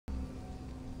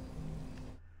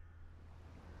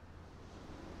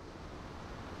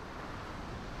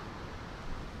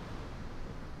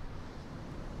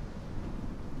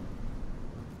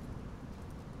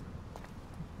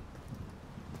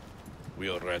We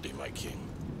are ready, my king.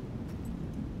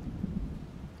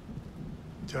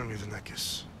 Tell me, the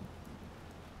Nekis.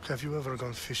 Have you ever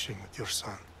gone fishing with your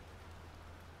son?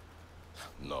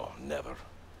 No, never.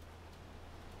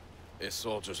 A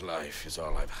soldier's life is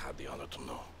all I've had the honor to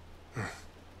know.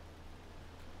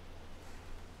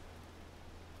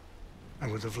 I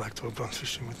would have liked to have gone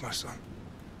fishing with my son.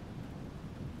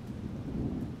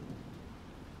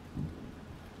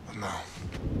 But now...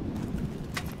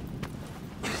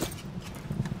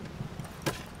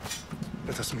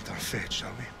 let us meet our fate,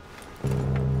 shall we?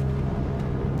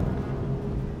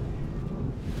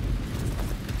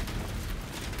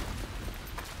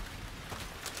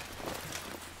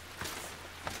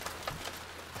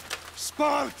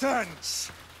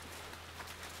 Spartans!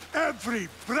 Every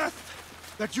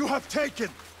breath that you have taken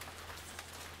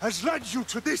has led you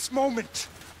to this moment.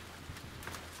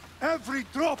 Every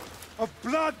drop of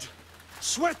blood,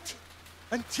 sweat,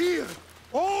 and tear,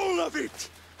 all of it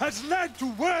has led to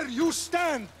where you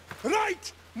stand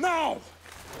right now.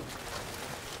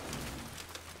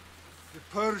 The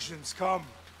Persians come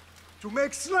to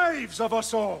make slaves of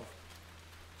us all.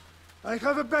 I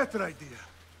have a better idea.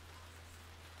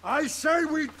 I say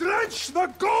we drench the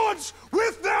gods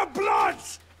with their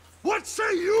bloods! What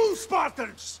say you,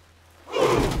 Spartans?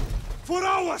 For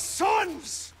our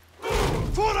sons!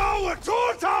 For our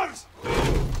daughters!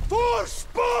 For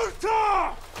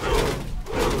Sparta!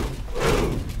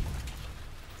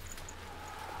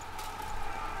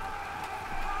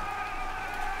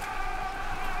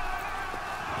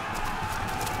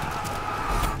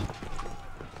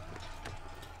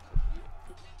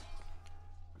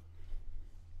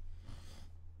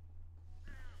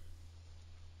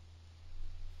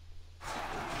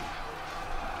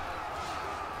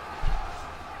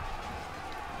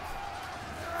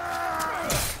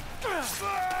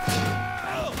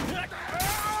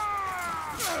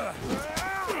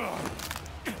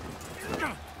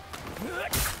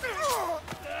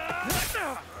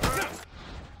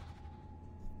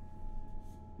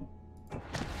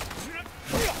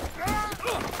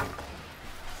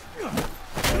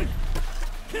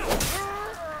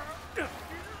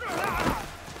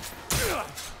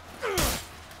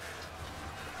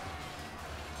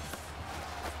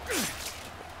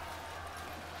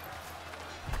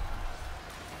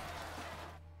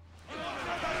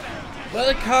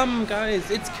 Welcome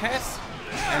guys, it's Cass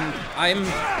and I'm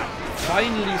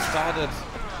finally started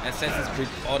Assassin's Creed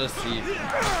Odyssey.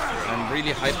 I'm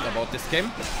really hyped about this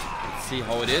game. Let's see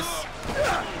how it is.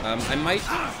 I might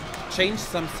change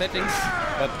some settings,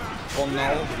 but for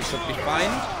now we should be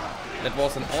fine. That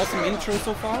was an awesome intro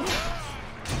so far.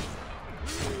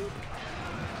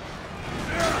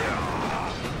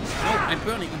 No, I'm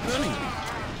burning, I'm burning!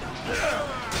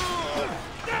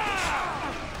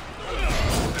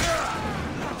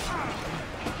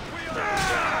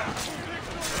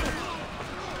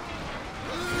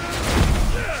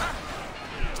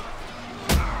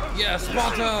 Yeah,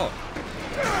 Sparta!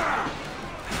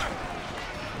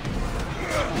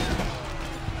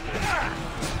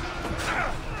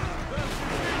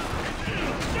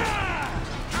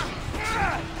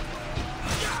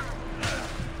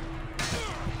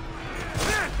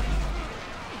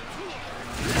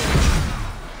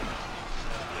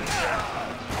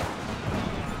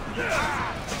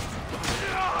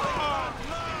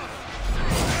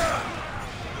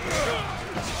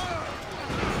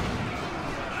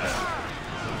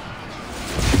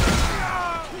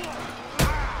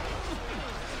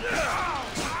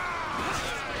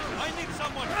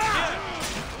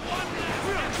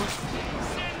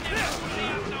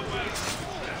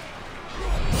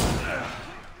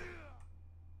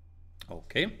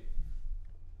 Okay.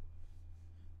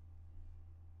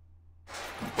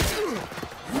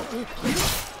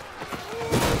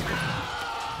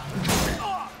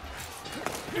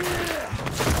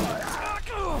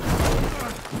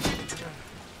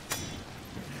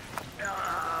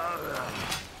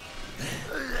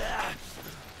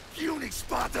 Eunuch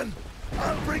Spartan!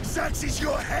 I'll bring Xerxes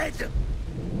your head!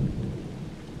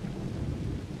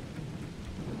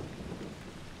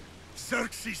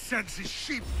 Xerxes sends his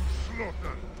sheep to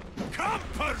slaughter. Come,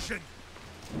 Persian!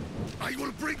 I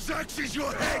will bring Xerxes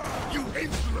your head, you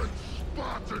insolent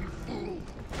Spartan fool!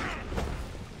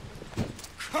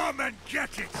 Come and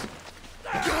get it!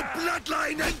 Your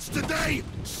bloodline ends today,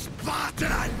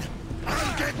 Spartan!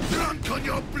 I'll get drunk on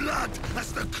your blood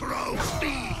as the crows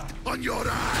feed on your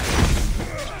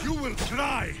eyes! You will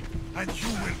cry, and you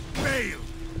will fail!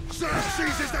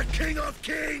 Xerxes is the king of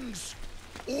kings!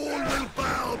 All will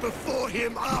bow before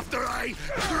him after I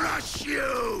crush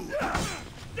you!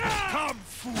 Come,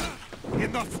 fool!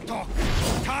 Enough talk!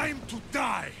 Time to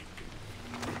die!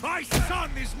 My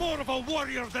son is more of a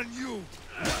warrior than you.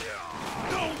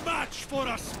 No match for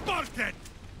a Spartan.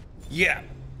 Yeah,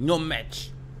 no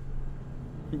match.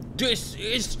 This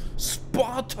is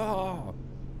Sparta!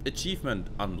 Achievement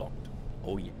unlocked.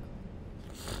 Oh yeah.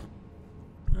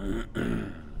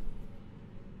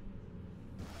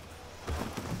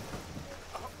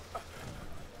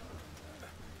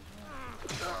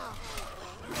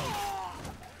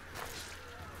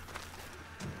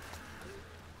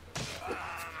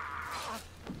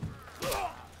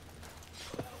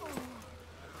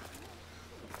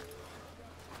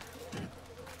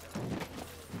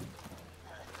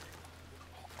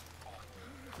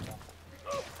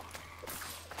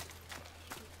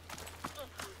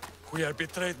 We are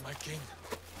betrayed, my king.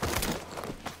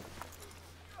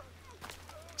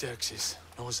 Xerxes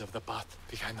knows of the path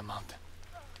behind the mountain.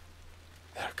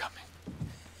 They are coming.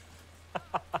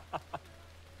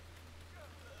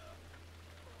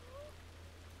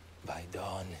 By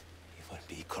dawn, we will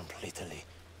be completely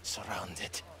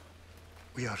surrounded.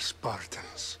 We are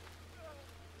Spartans.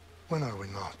 When are we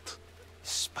not?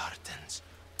 Spartans.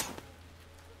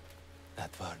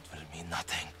 That word will mean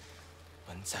nothing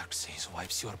when Xerxes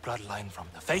wipes your bloodline from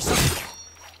the face of...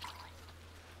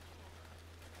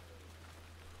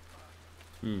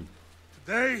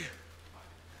 Today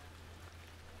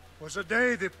was a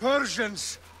day the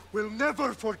Persians will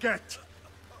never forget.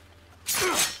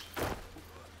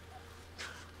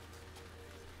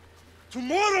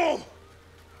 Tomorrow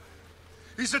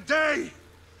is a day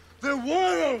the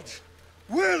world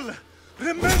will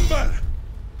remember.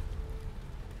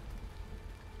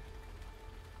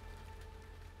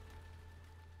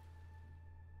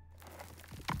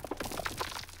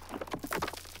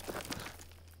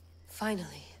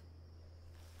 Finally.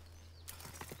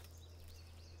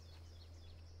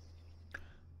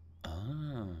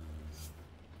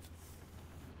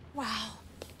 Wow,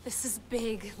 this is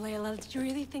big, Layla. Did you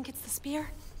really think it's the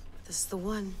spear? This is the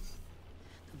one.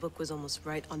 The book was almost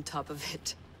right on top of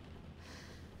it.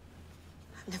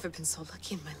 I've never been so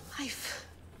lucky in my life.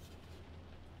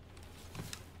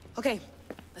 Okay,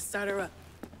 let's start her up.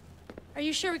 Are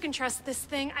you sure we can trust this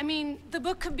thing? I mean, the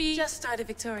book could be... Just started,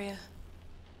 Victoria.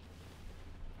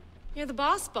 You're the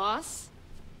boss.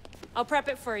 I'll prep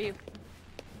it for you.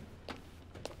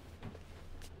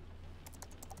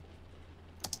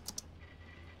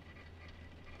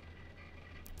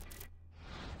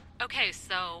 Okay,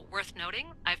 so, worth noting,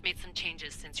 I've made some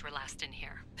changes since you were last in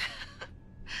here.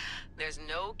 There's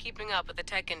no keeping up with the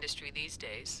tech industry these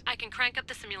days. I can crank up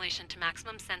the simulation to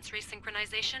maximum sensory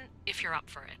synchronization if you're up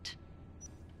for it.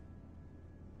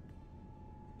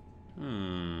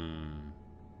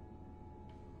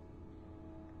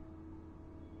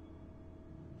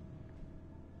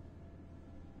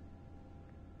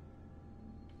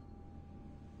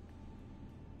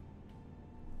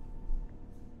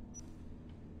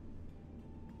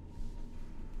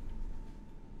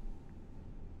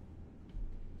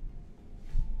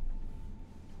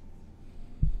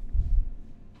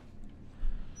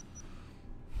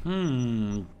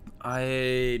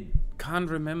 I can't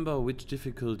remember which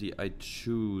difficulty I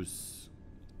choose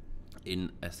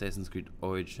in Assassin's Creed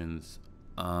Origins.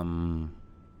 I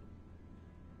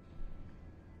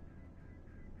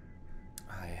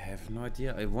have no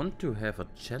idea. I want to have a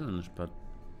challenge, but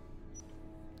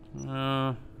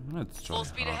let's try Full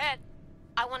speed hard. ahead.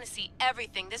 I want to see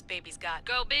everything this baby's got.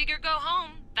 Go big or go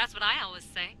home. That's what I always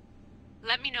say.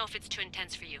 Let me know if it's too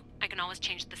intense for you. I can always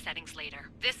change the settings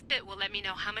later. This bit will let me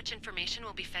know how much information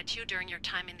will be fed to you during your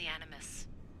time in the Animus.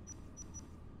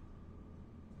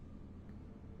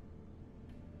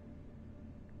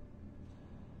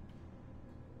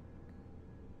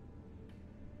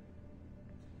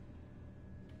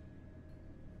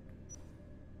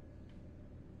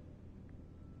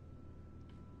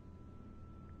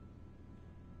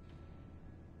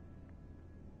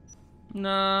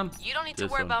 Nah. You don't need to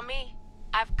this worry one. about me.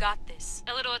 I've got this.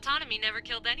 A little autonomy never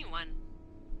killed anyone.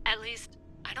 At least,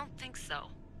 I don't think so.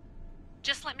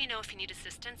 Just let me know if you need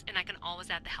assistance, and I can always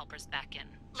add the helpers back in.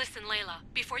 Listen, Layla,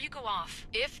 before you go off...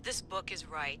 If this book is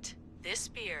right, this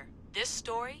spear, this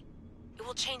story, it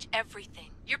will change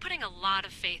everything. You're putting a lot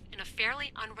of faith in a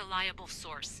fairly unreliable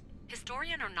source.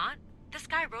 Historian or not, this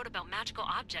guy wrote about magical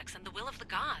objects and the will of the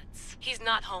gods. He's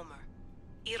not Homer.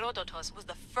 Herodotus was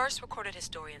the first recorded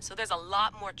historian, so there's a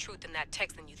lot more truth in that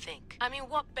text than you think. I mean,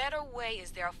 what better way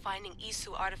is there of finding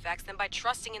Isu artifacts than by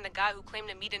trusting in the guy who claimed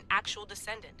to meet an actual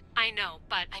descendant? I know,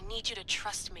 but... I need you to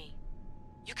trust me.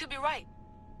 You could be right.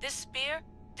 This spear,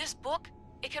 this book,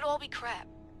 it could all be crap.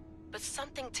 But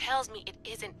something tells me it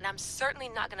isn't, and I'm certainly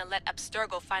not gonna let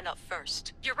Abstergo find out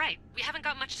first. You're right. We haven't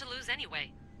got much to lose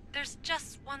anyway. There's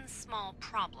just one small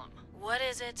problem. What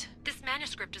is it? This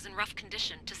manuscript is in rough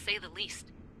condition, to say the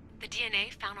least. The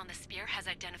DNA found on the spear has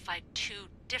identified 2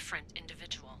 different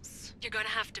individuals. You're gonna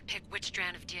have to pick which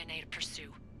strand of DNA to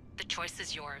pursue. The choice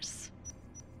is yours.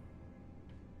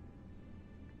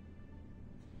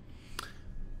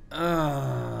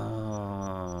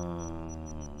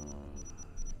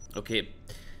 Okay.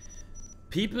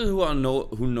 People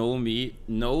who know me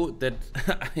know that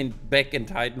I'm back in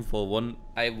Titanfall 1.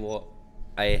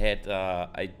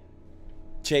 I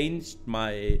changed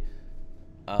my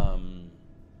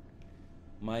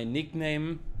my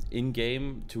nickname in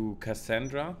game to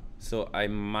Cassandra. So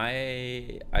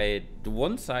the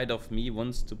one side of me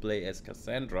wants to play as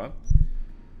Cassandra,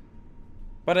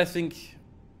 but I think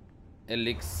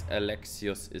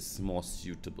Alexios is more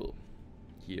suitable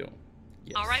here.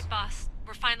 Yes. All right, boss.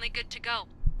 We're finally good to go.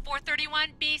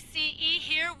 431 BCE,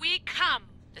 here we come.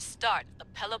 The start of the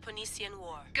Peloponnesian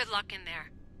War. Good luck in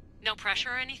there. No pressure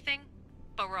or anything,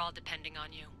 but we're all depending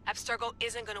on you. Abstergo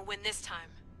isn't gonna win this time.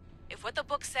 If what the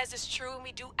book says is true and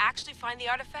we do actually find the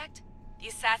artifact, the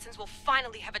Assassins will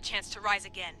finally have a chance to rise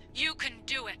again. You can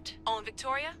do it. Oh, and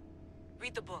Victoria?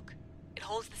 Read the book. It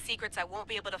holds the secrets I won't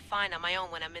be able to find on my own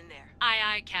when I'm in there. Aye,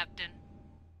 aye, Captain.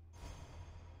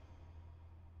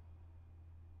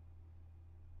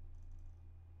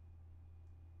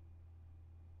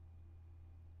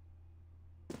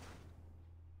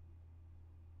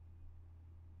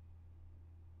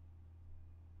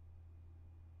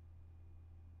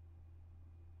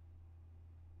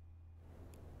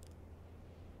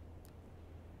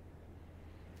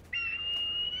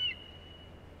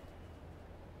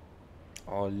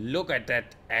 Oh, look at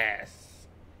that ass.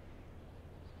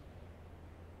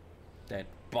 That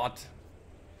butt.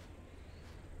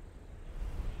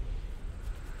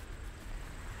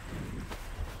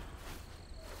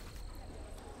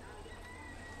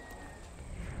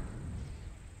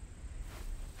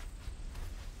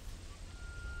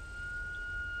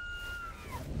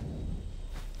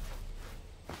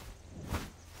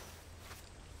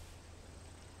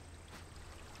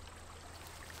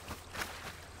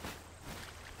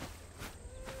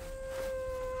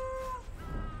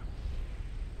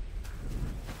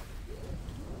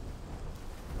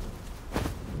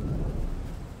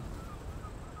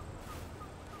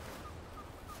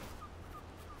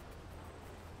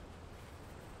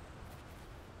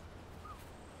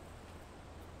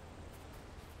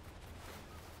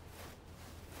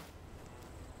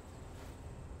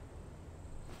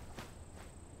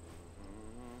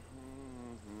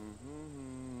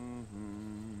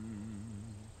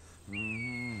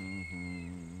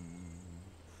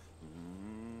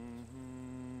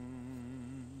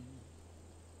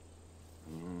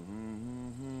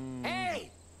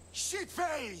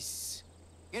 Shitface!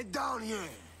 Get down here!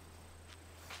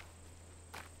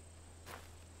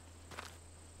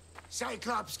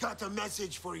 Cyclops got a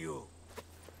message for you.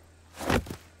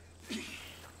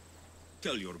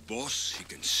 Tell your boss he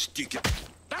can stick it.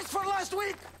 That's for last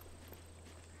week!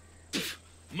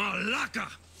 Malaka!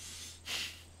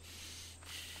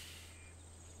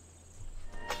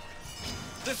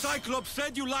 The Cyclops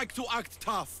said you like to act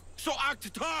tough, so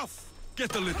act tough!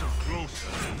 Get a little closer,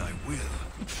 and I will.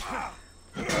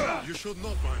 You should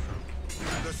not mind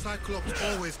her. The Cyclops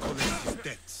always collects his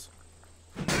debts.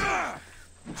 You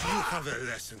have a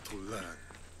lesson to learn.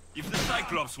 If the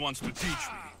Cyclops wants to teach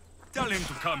me, tell him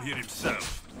to come here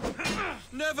himself.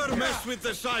 Never mess with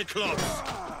the Cyclops!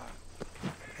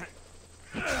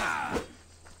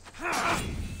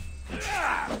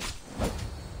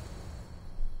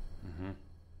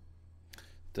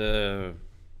 The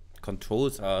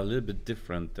controls are a little bit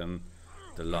different than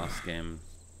the last game.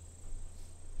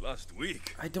 Last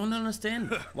week? I don't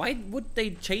understand. Why would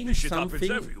they change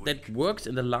something that works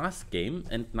in the last game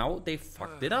and now they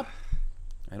fucked it up?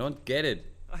 I don't get it.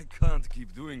 I can't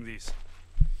keep doing this.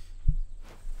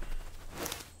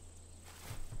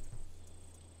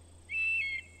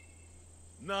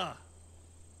 Nah.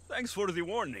 Thanks for the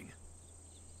warning.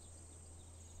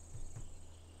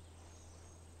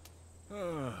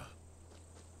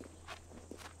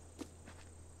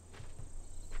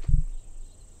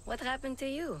 What happened to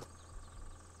you?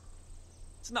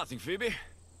 It's nothing, Phoebe.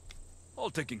 All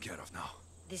taken care of now.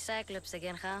 The Cyclops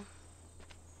again, huh?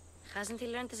 Hasn't he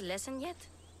learned his lesson yet?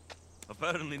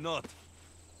 Apparently not.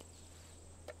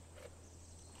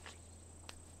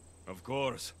 Of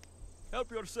course.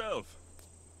 Help yourself.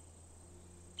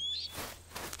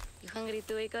 You hungry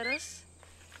too, Icarus?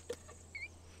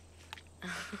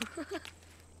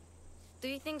 Do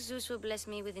you think Zeus will bless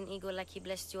me with an ego like he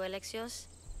blessed you, Alexios?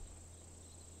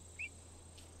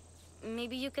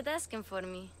 Maybe you could ask him for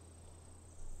me.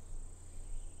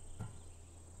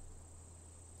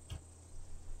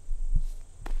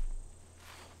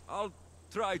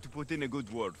 try to put in a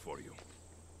good word for you.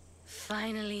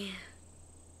 Finally.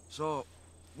 So,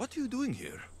 what are you doing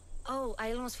here? Oh,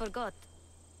 I almost forgot.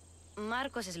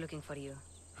 Marcos is looking for you.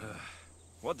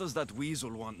 What does that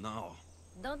weasel want now?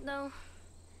 Don't know.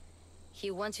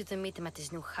 He wants you to meet him at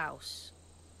his new house.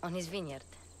 On his vineyard.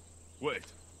 Wait,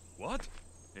 what?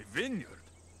 A vineyard?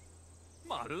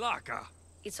 Malaka!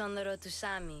 It's on the road to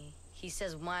Sami. He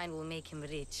says wine will make him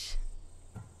rich.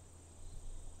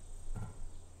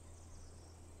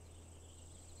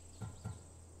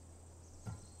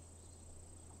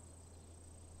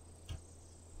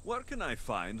 Where can I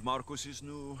find Marcos's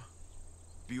new,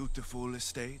 beautiful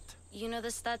estate? You know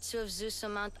the statue of Zeus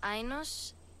on Mount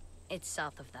Ainos? It's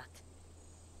south of that.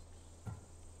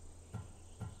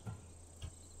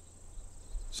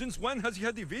 Since when has he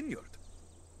had a vineyard?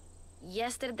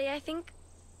 Yesterday, I think?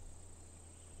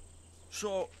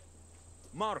 So,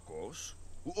 Marcos,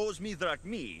 who owes me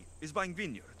drachmi, is buying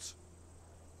vineyards.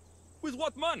 With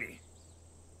what money?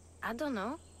 I don't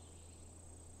know.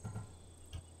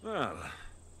 Well,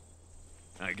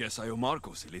 I guess I owe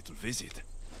Marcos a little visit.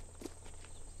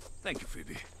 Thank you,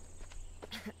 Phoebe.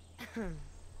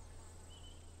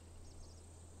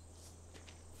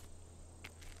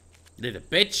 Little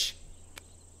bitch.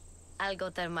 I'll go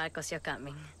tell Marcos you're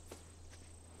coming.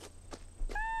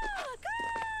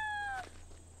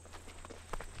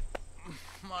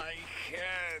 My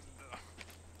head.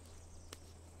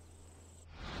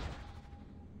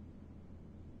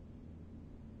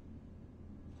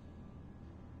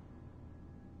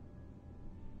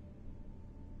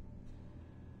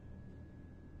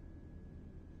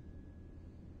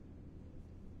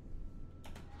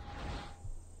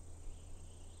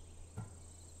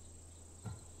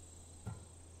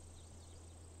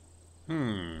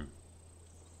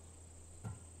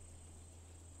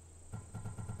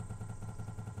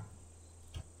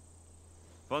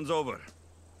 Fun's over.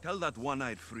 Tell that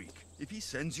one-eyed freak, if he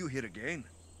sends you here again,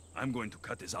 I'm going to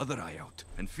cut his other eye out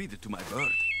and feed it to my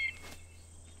bird.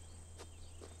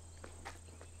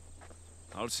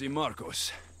 I'll see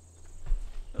Marcos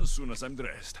as soon as I'm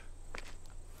dressed.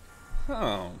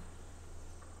 Oh.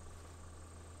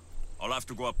 I'll have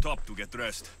to go up top to get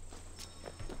dressed.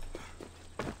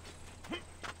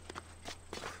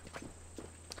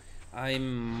 I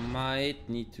might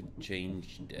need to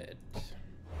change that.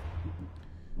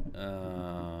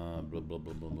 Blah, blah,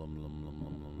 blah, blah, blah, blah, blah, blah,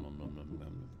 blah, blah, blah, blah, blah,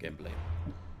 gameplay.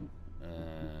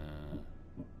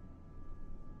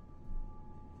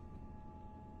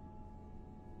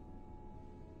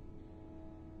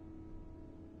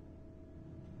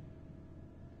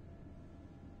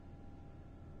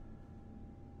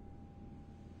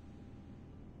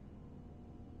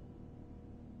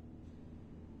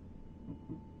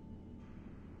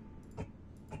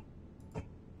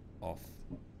 Off.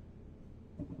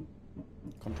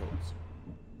 Controls.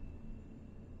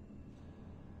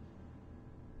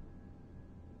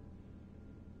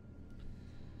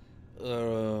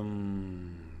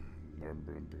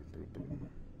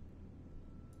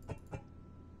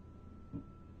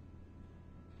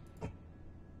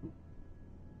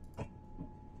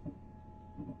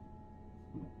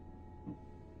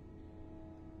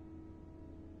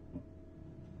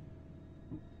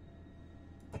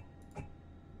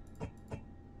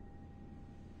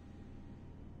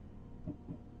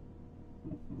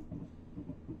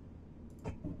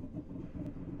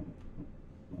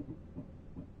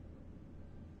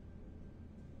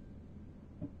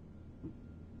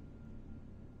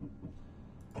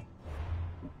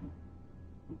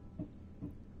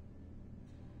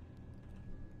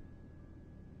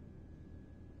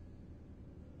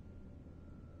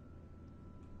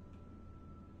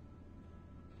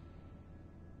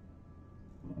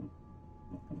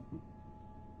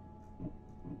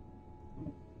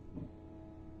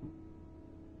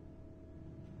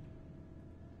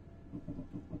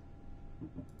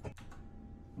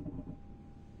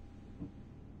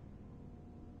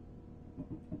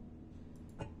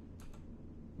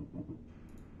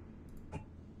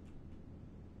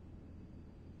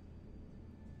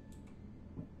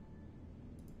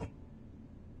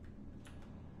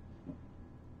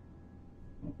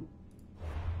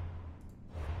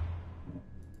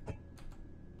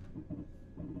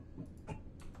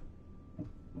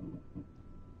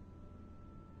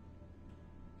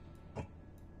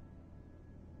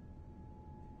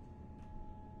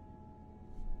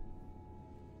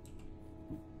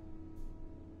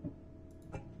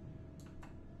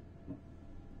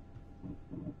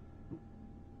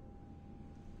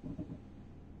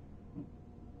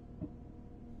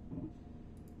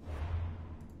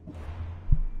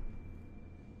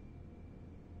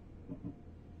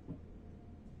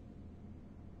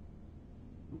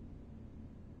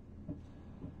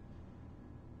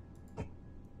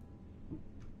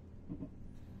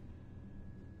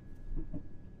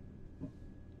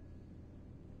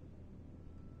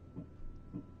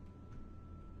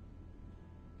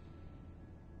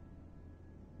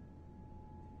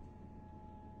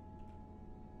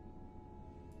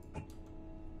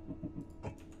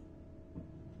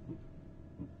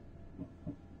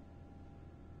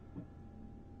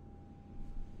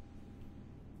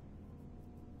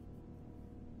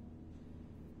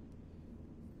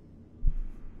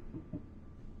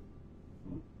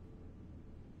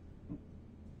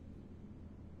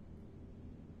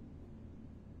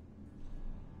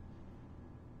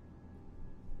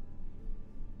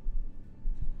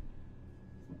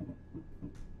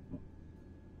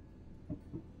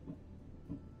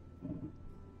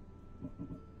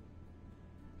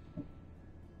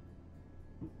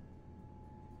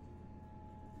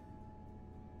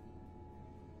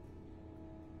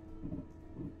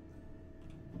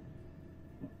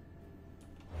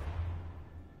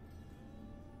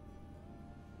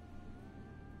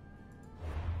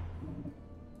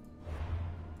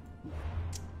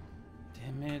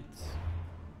 Damn it.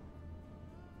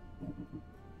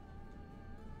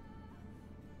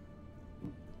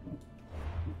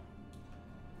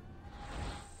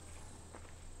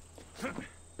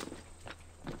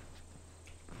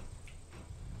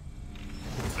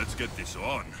 Let's get this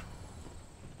on.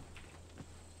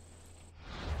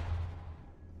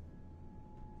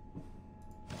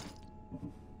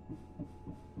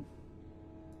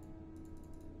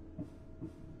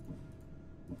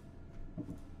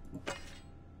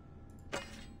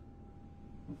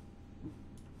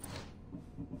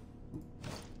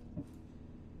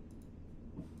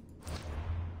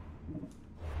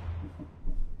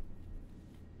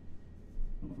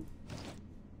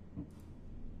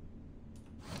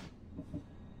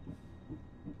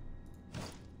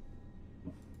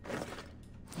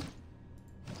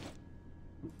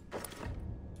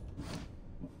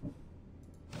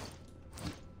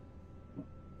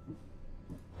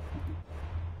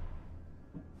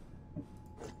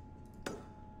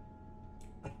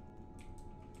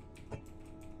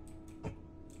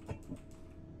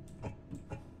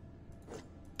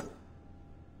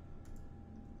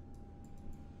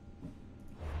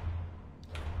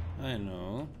 I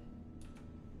know.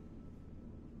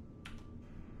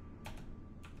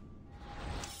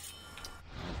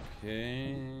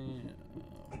 Okay.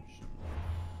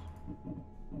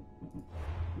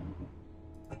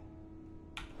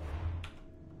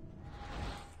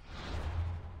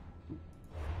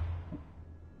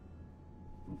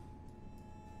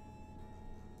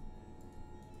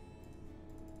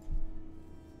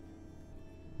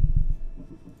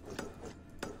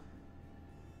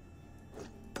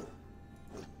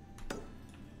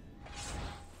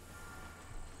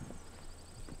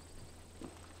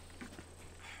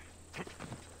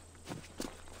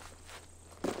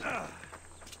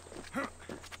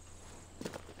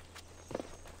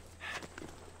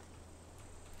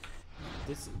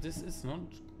 This is not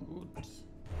good.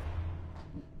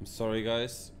 I'm sorry,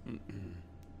 guys.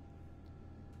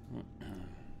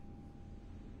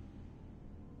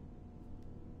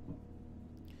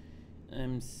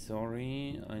 I'm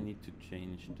sorry. I need to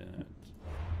change that.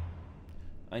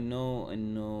 I know.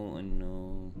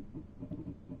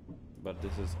 But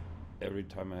this is every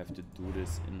time I have to do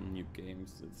this in new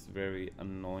games. It's very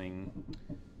annoying.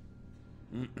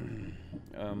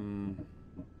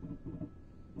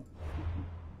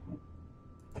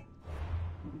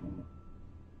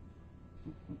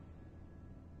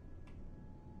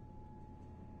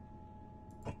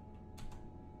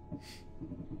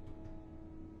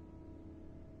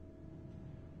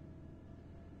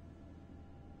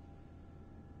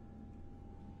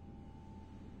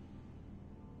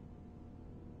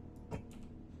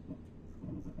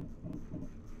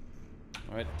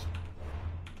 Right.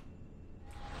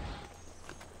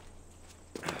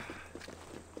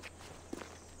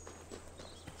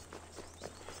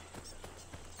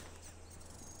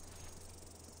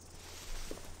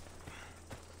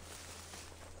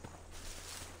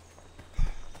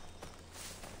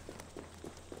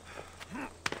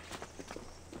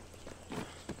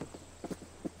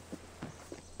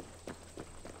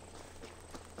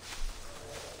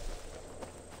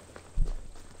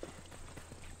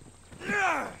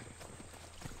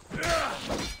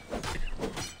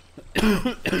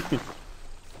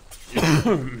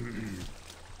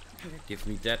 Give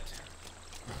me that.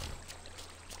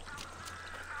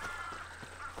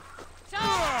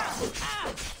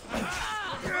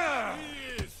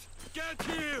 Get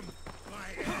him!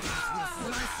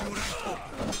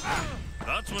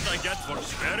 That's what I get for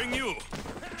sparing you.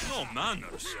 No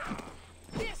manners.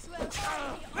 This will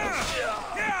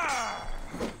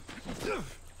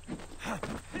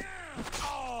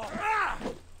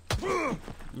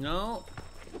No.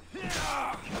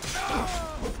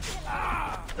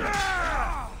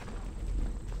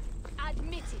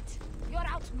 admit it. You're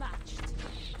outmatched.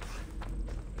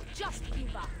 Just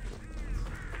give up.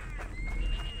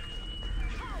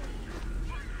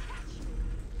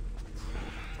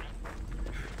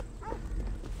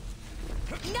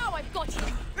 Now I've got you.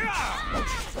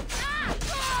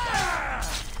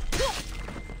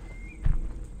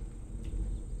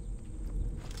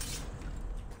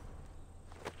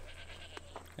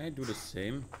 Can I do the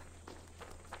same?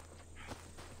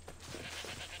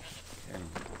 Can.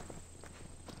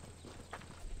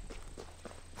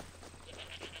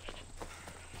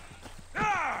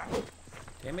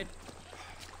 Damn it.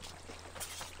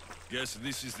 Guess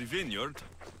this is the vineyard.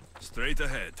 Straight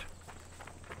ahead.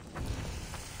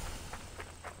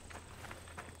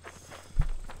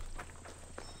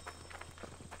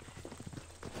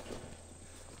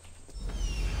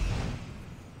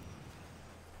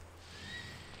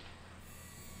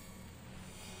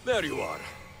 There you are.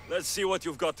 Let's see what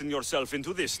you've gotten yourself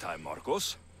into this time,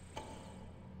 Marcos.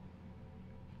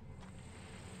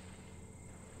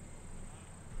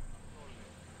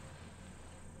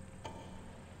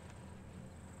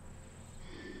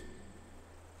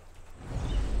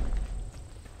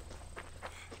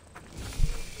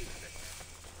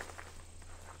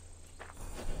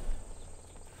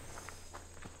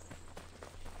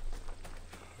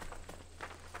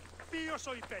 Io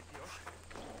sono i petio.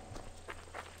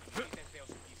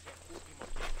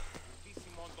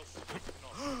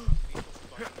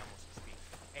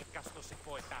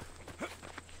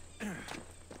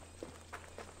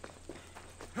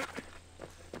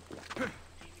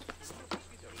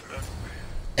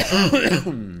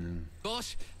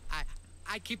 Boss,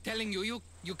 I keep telling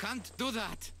you can't do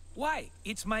that. Why?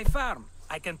 It's my farm.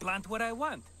 I can plant what I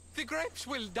want. The grapes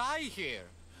will die here.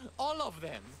 All of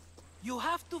them. You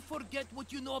have to forget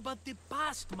what you know about the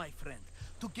past, my friend.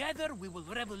 Together, we will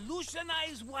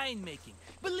revolutionize winemaking.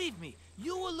 Believe me,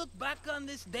 you will look back on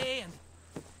this day and...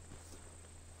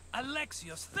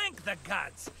 Alexios, thank the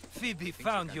gods! Phoebe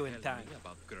found you in time.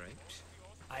 About grapes?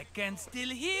 I can still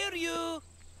hear you!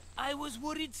 I was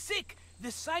worried sick.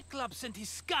 The Cyclops sent his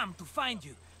scum to find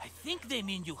you. I think they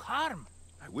mean you harm.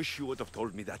 I wish you would have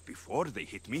told me that before they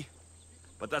hit me.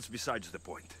 But that's besides the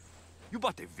point. You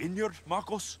bought a vineyard,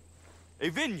 Marcos? A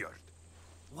vineyard?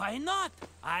 Why not?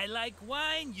 I like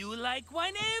wine, you like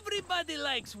wine, everybody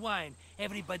likes wine.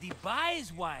 Everybody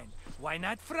buys wine. Why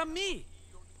not from me?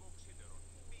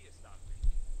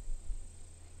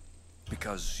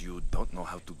 Because you don't know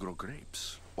how to grow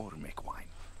grapes or make wine.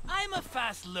 I'm a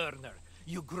fast learner.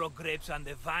 You grow grapes on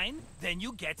the vine, then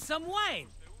you get some wine.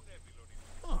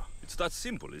 Oh, it's that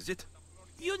simple, is it?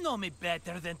 You know me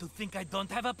better than to think I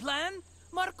don't have a plan.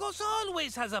 Marcos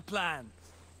always has a plan.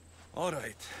 All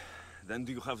right. Then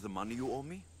do you have the money you owe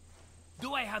me?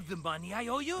 Do I have the money I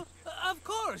owe you? Of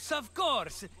course, of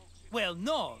course. Well,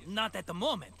 no, not at the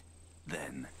moment.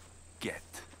 Then get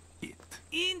it.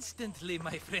 Instantly,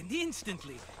 my friend,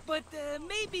 instantly. But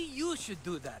maybe you should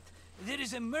do that. There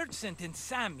is a merchant in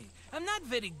Sami. I'm not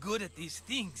very good at these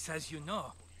things, as you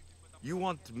know. You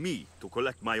want me to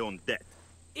collect my own debt?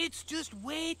 It's just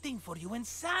waiting for you in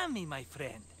Sami, my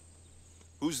friend.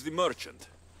 Who's the merchant?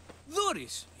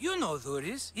 Dhuris. You know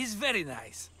Dhuris. He's very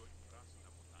nice.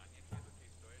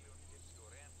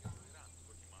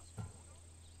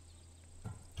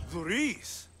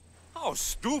 Dhuris? How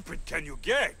stupid can you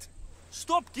get?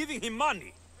 Stop giving him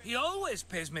money. He always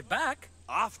pays me back.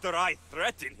 After I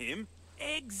threaten him?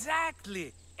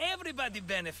 Exactly. Everybody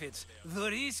benefits.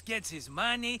 Dhuris gets his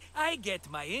money, I get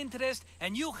my interest,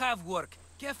 and you have work.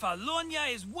 Kefalonia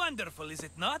is wonderful, is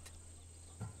it not?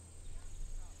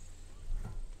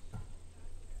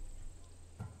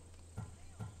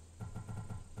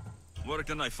 Where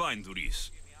can I find Dhuris?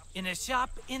 In a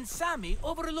shop in Sami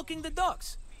overlooking the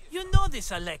docks. You know this,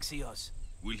 Alexios.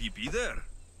 Will he be there?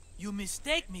 You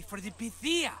mistake me for the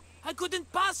Pythia. I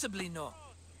couldn't possibly know.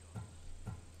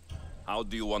 How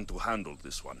do you want to handle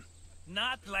this one?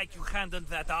 Not like you handled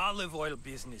that olive oil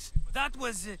business. That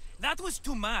was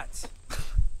too much.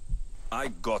 I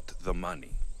got the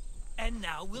money. And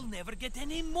now we'll never get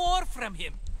any more from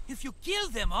him. If you kill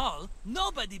them all,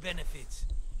 nobody benefits.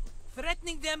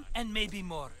 Threatening them, and maybe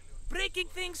more. Breaking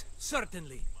things,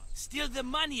 certainly. Steal the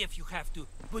money if you have to,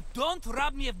 but don't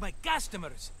rob me of my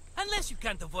customers. Unless you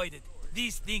can't avoid it.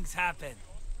 These things happen.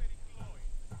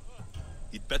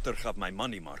 He'd better have my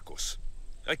money, Marcos.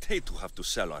 I'd hate to have to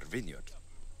sell our vineyard.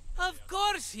 Of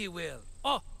course he will.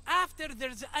 Oh, after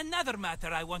there's another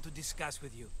matter I want to discuss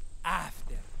with you.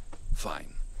 After.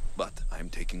 Fine, but I'm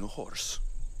taking a horse.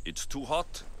 It's too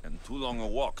hot and too long a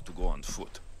walk to go on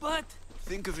foot. But...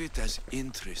 Think of it as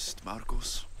interest,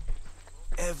 Marcos.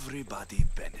 Everybody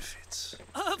benefits.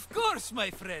 Of course, my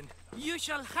friend. You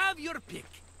shall have your pick.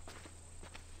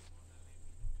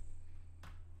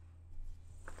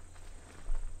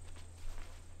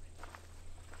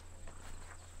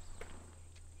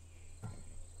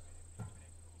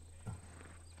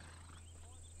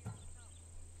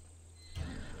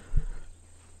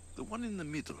 The one in the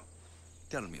middle.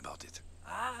 Tell me about it.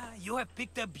 Ah, you have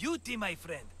picked a beauty, my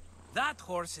friend. That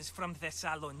horse is from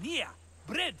Thessalonia,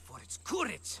 bred for its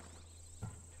courage.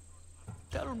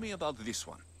 Tell me about this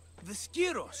one. The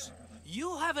Skyros.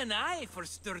 You have an eye for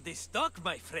sturdy stock,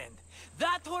 my friend.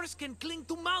 That horse can cling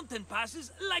to mountain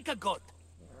passes like a goat.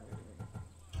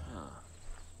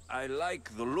 I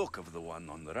like the look of the one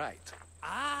on the right.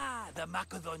 Ah, the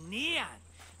Macedonian.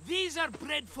 These are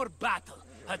bred for battle.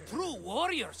 A true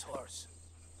warrior's horse.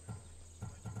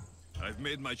 I've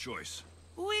made my choice.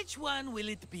 Which one will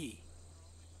it be?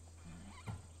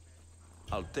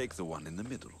 I'll take the one in the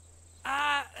middle.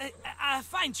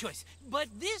 Fine choice. But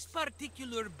this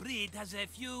particular breed has a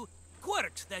few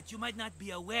quirks that you might not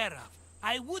be aware of.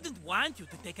 I wouldn't want you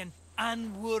to take an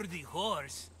unworthy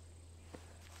horse.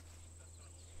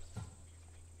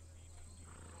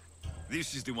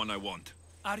 This is the one I want.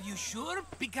 Are you sure?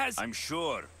 Because I'm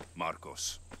sure,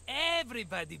 Marcos.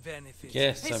 everybody benefits.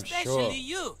 Yes, I'm Especially sure.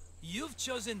 you. You've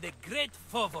chosen the great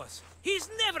Phobos. He's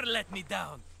never let me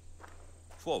down.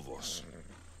 Phobos.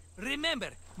 Remember,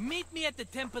 meet me at the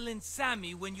temple in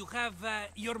Sami when you have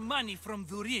your money from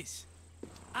Duris.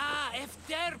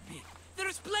 Efterpi.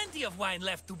 There's plenty of wine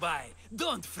left to buy.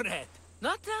 Don't fret.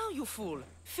 Not now, you fool.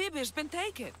 Phoebe's been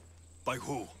taken. By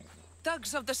who?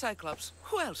 Thugs of the Cyclops.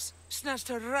 Who else? Snatched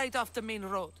her right off the main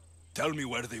road. Tell me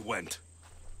where they went.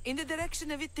 In the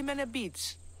direction of Itimena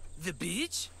Beach. The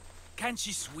beach? Can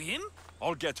she swim?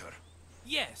 I'll get her.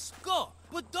 Yes, go.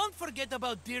 But don't forget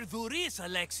about dear Duris,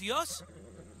 Alexios.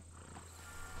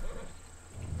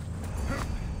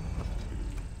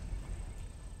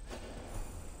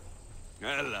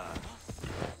 Ella.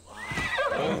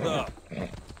 Hold up.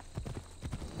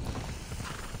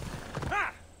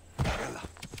 Ella.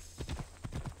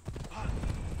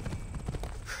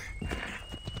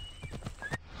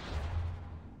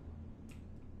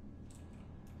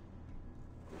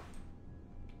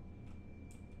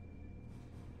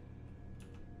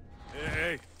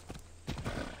 Hey.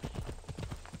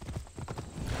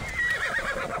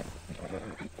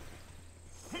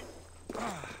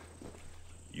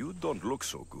 You don't look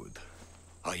so good.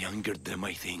 I angered them,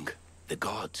 I think. The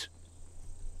gods.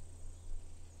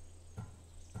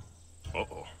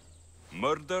 Uh-oh.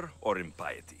 Murder or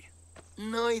impiety?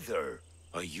 Neither.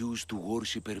 I used to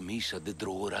worship Hermes at the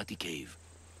Droorati cave.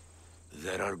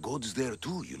 There are gods there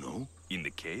too, you know. In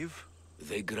the cave?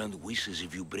 They grant wishes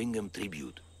if you bring them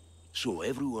tribute. So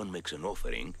everyone makes an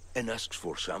offering and asks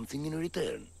for something in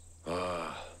return.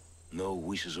 No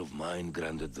wishes of mine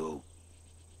granted though.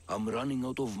 I'm running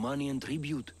out of money and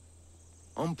tribute.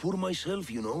 I'm poor myself,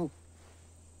 you know.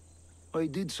 I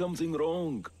did something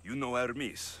wrong. You know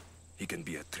Hermes. He can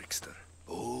be a trickster.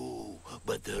 Oh,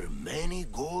 but there are many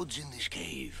gods in this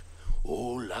cave,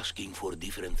 all asking for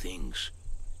different things.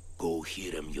 Go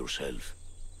hear them yourself.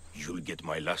 You'll get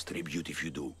my last tribute if you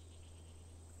do.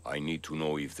 I need to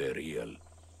know if they're real.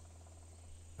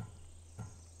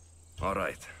 All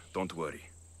right, don't worry.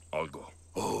 I'll go.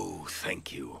 Oh,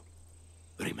 thank you.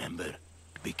 Remember,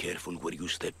 be careful where you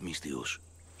step, Mistios.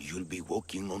 You'll be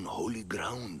walking on holy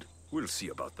ground. We'll see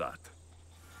about that.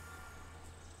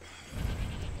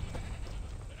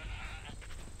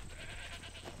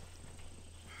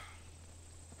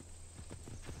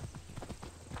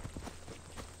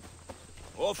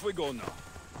 Off we go now.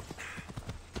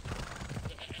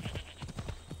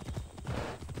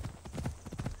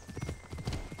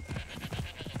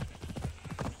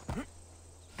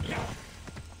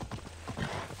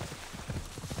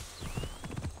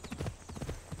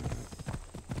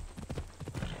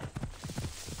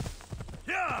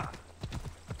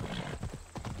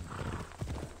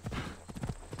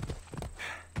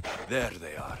 There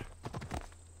they are.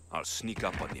 I'll sneak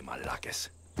up on the Malakes.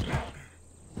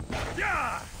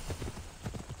 Yeah!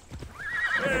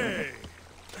 Hey!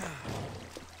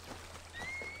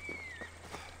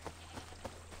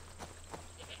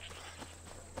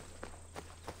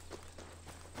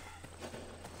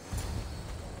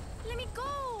 Let me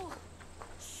go!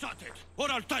 Shut it, or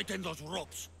I'll tighten those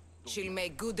ropes. She'll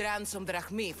make good ransom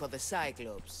drachmi for the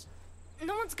Cyclops.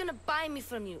 No one's gonna buy me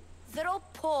from you. They're all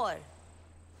poor.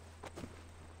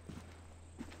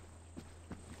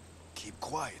 Keep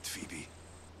quiet, Phoebe.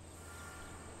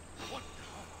 What?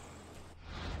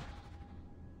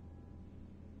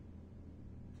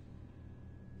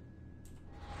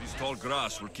 This tall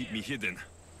grass will keep me hidden.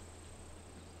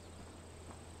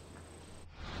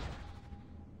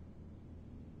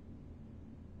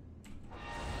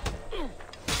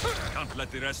 Can't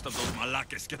let the rest of those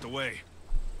Malakes get away.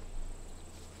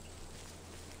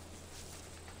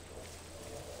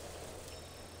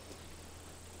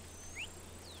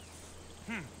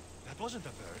 That wasn't a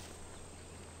bird.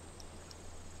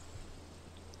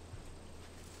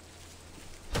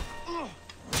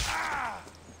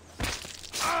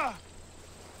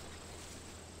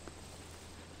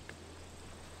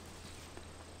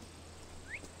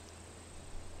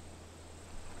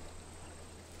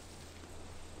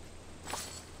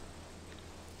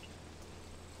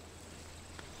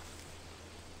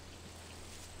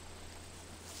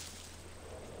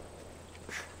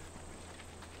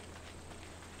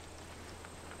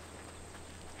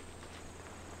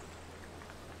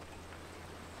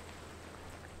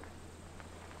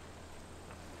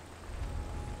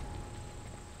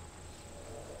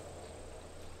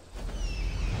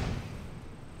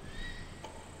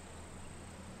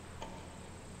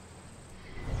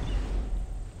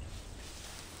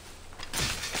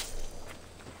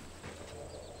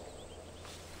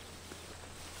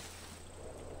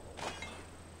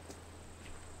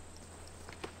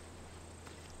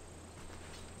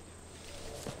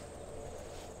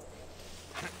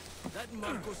 bet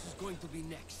Marcos is going to be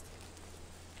next.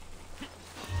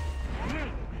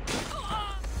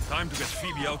 Time to get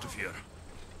Phoebe out of here.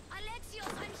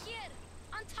 Alexios, I'm here.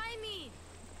 Untie me.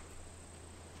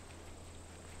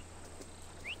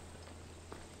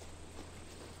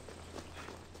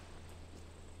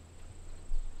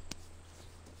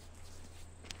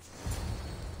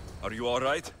 Are you all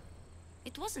right?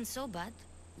 It wasn't so bad.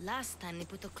 Last time they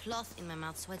put a cloth in my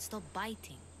mouth so I'd stop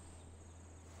biting.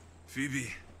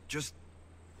 Phoebe, just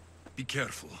be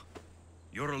careful.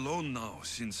 You're alone now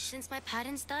since... Since my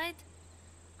parents died?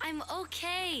 I'm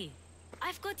okay.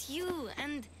 I've got you,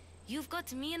 and you've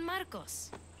got me and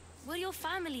Marcos. We're your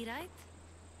family, right?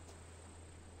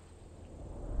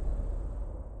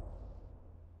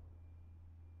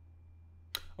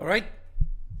 All right.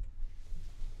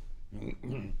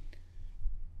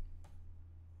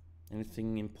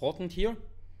 Anything important here?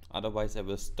 Otherwise, I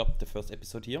will stop the first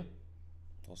episode here.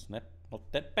 Was not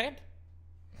that bad.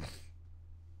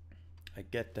 I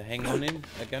get the hang on in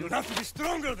again. You'll have to be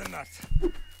stronger than that.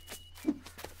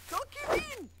 Don't give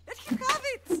in! Let him have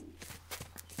it!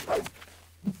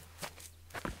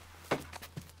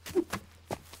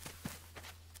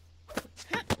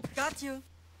 Got you.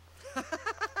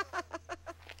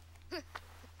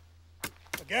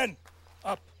 Again,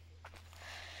 up.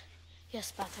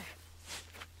 Yes, Pater.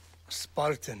 A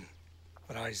Spartan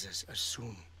rises as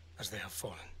soon as they have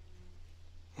fallen.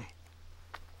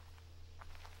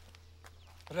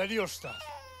 Ready your staff.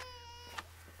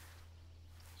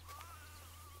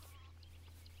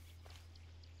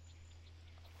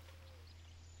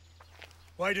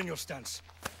 Widen your stance.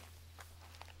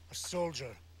 A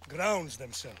soldier grounds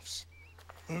themselves.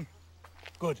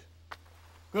 Good.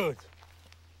 Good.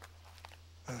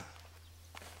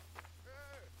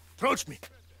 Approach me.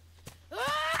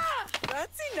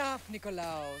 That's enough,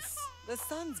 Nikolaos. The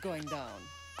sun's going down.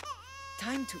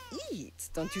 Time to eat,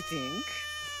 don't you think?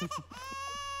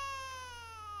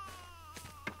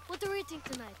 What are we eating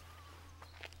tonight?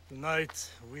 Tonight,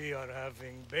 we are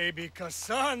having baby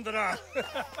Cassandra.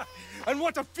 And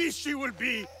what a feast she will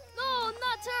be! No,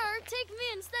 not her. Take me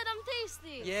instead. I'm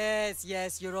tasty. Yes,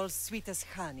 yes, you're all sweet as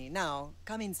honey. Now,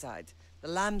 come inside. The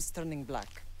lamb's turning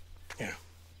black. Here.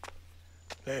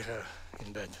 Lay her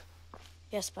in bed.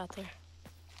 Yes, Pater.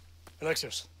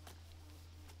 Alexios.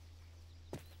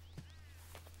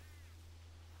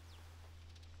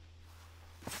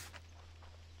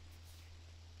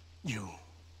 You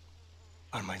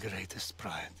are my greatest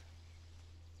pride.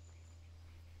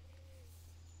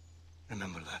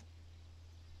 Remember that.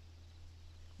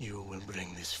 You will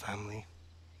bring this family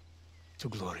to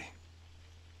glory.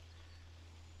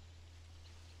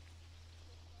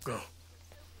 Go.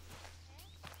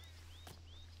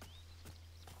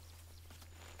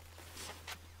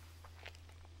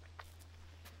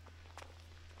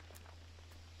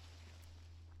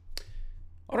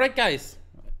 Alright guys,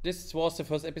 this was the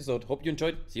first episode. Hope you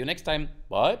enjoyed. See you next time.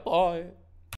 Bye bye.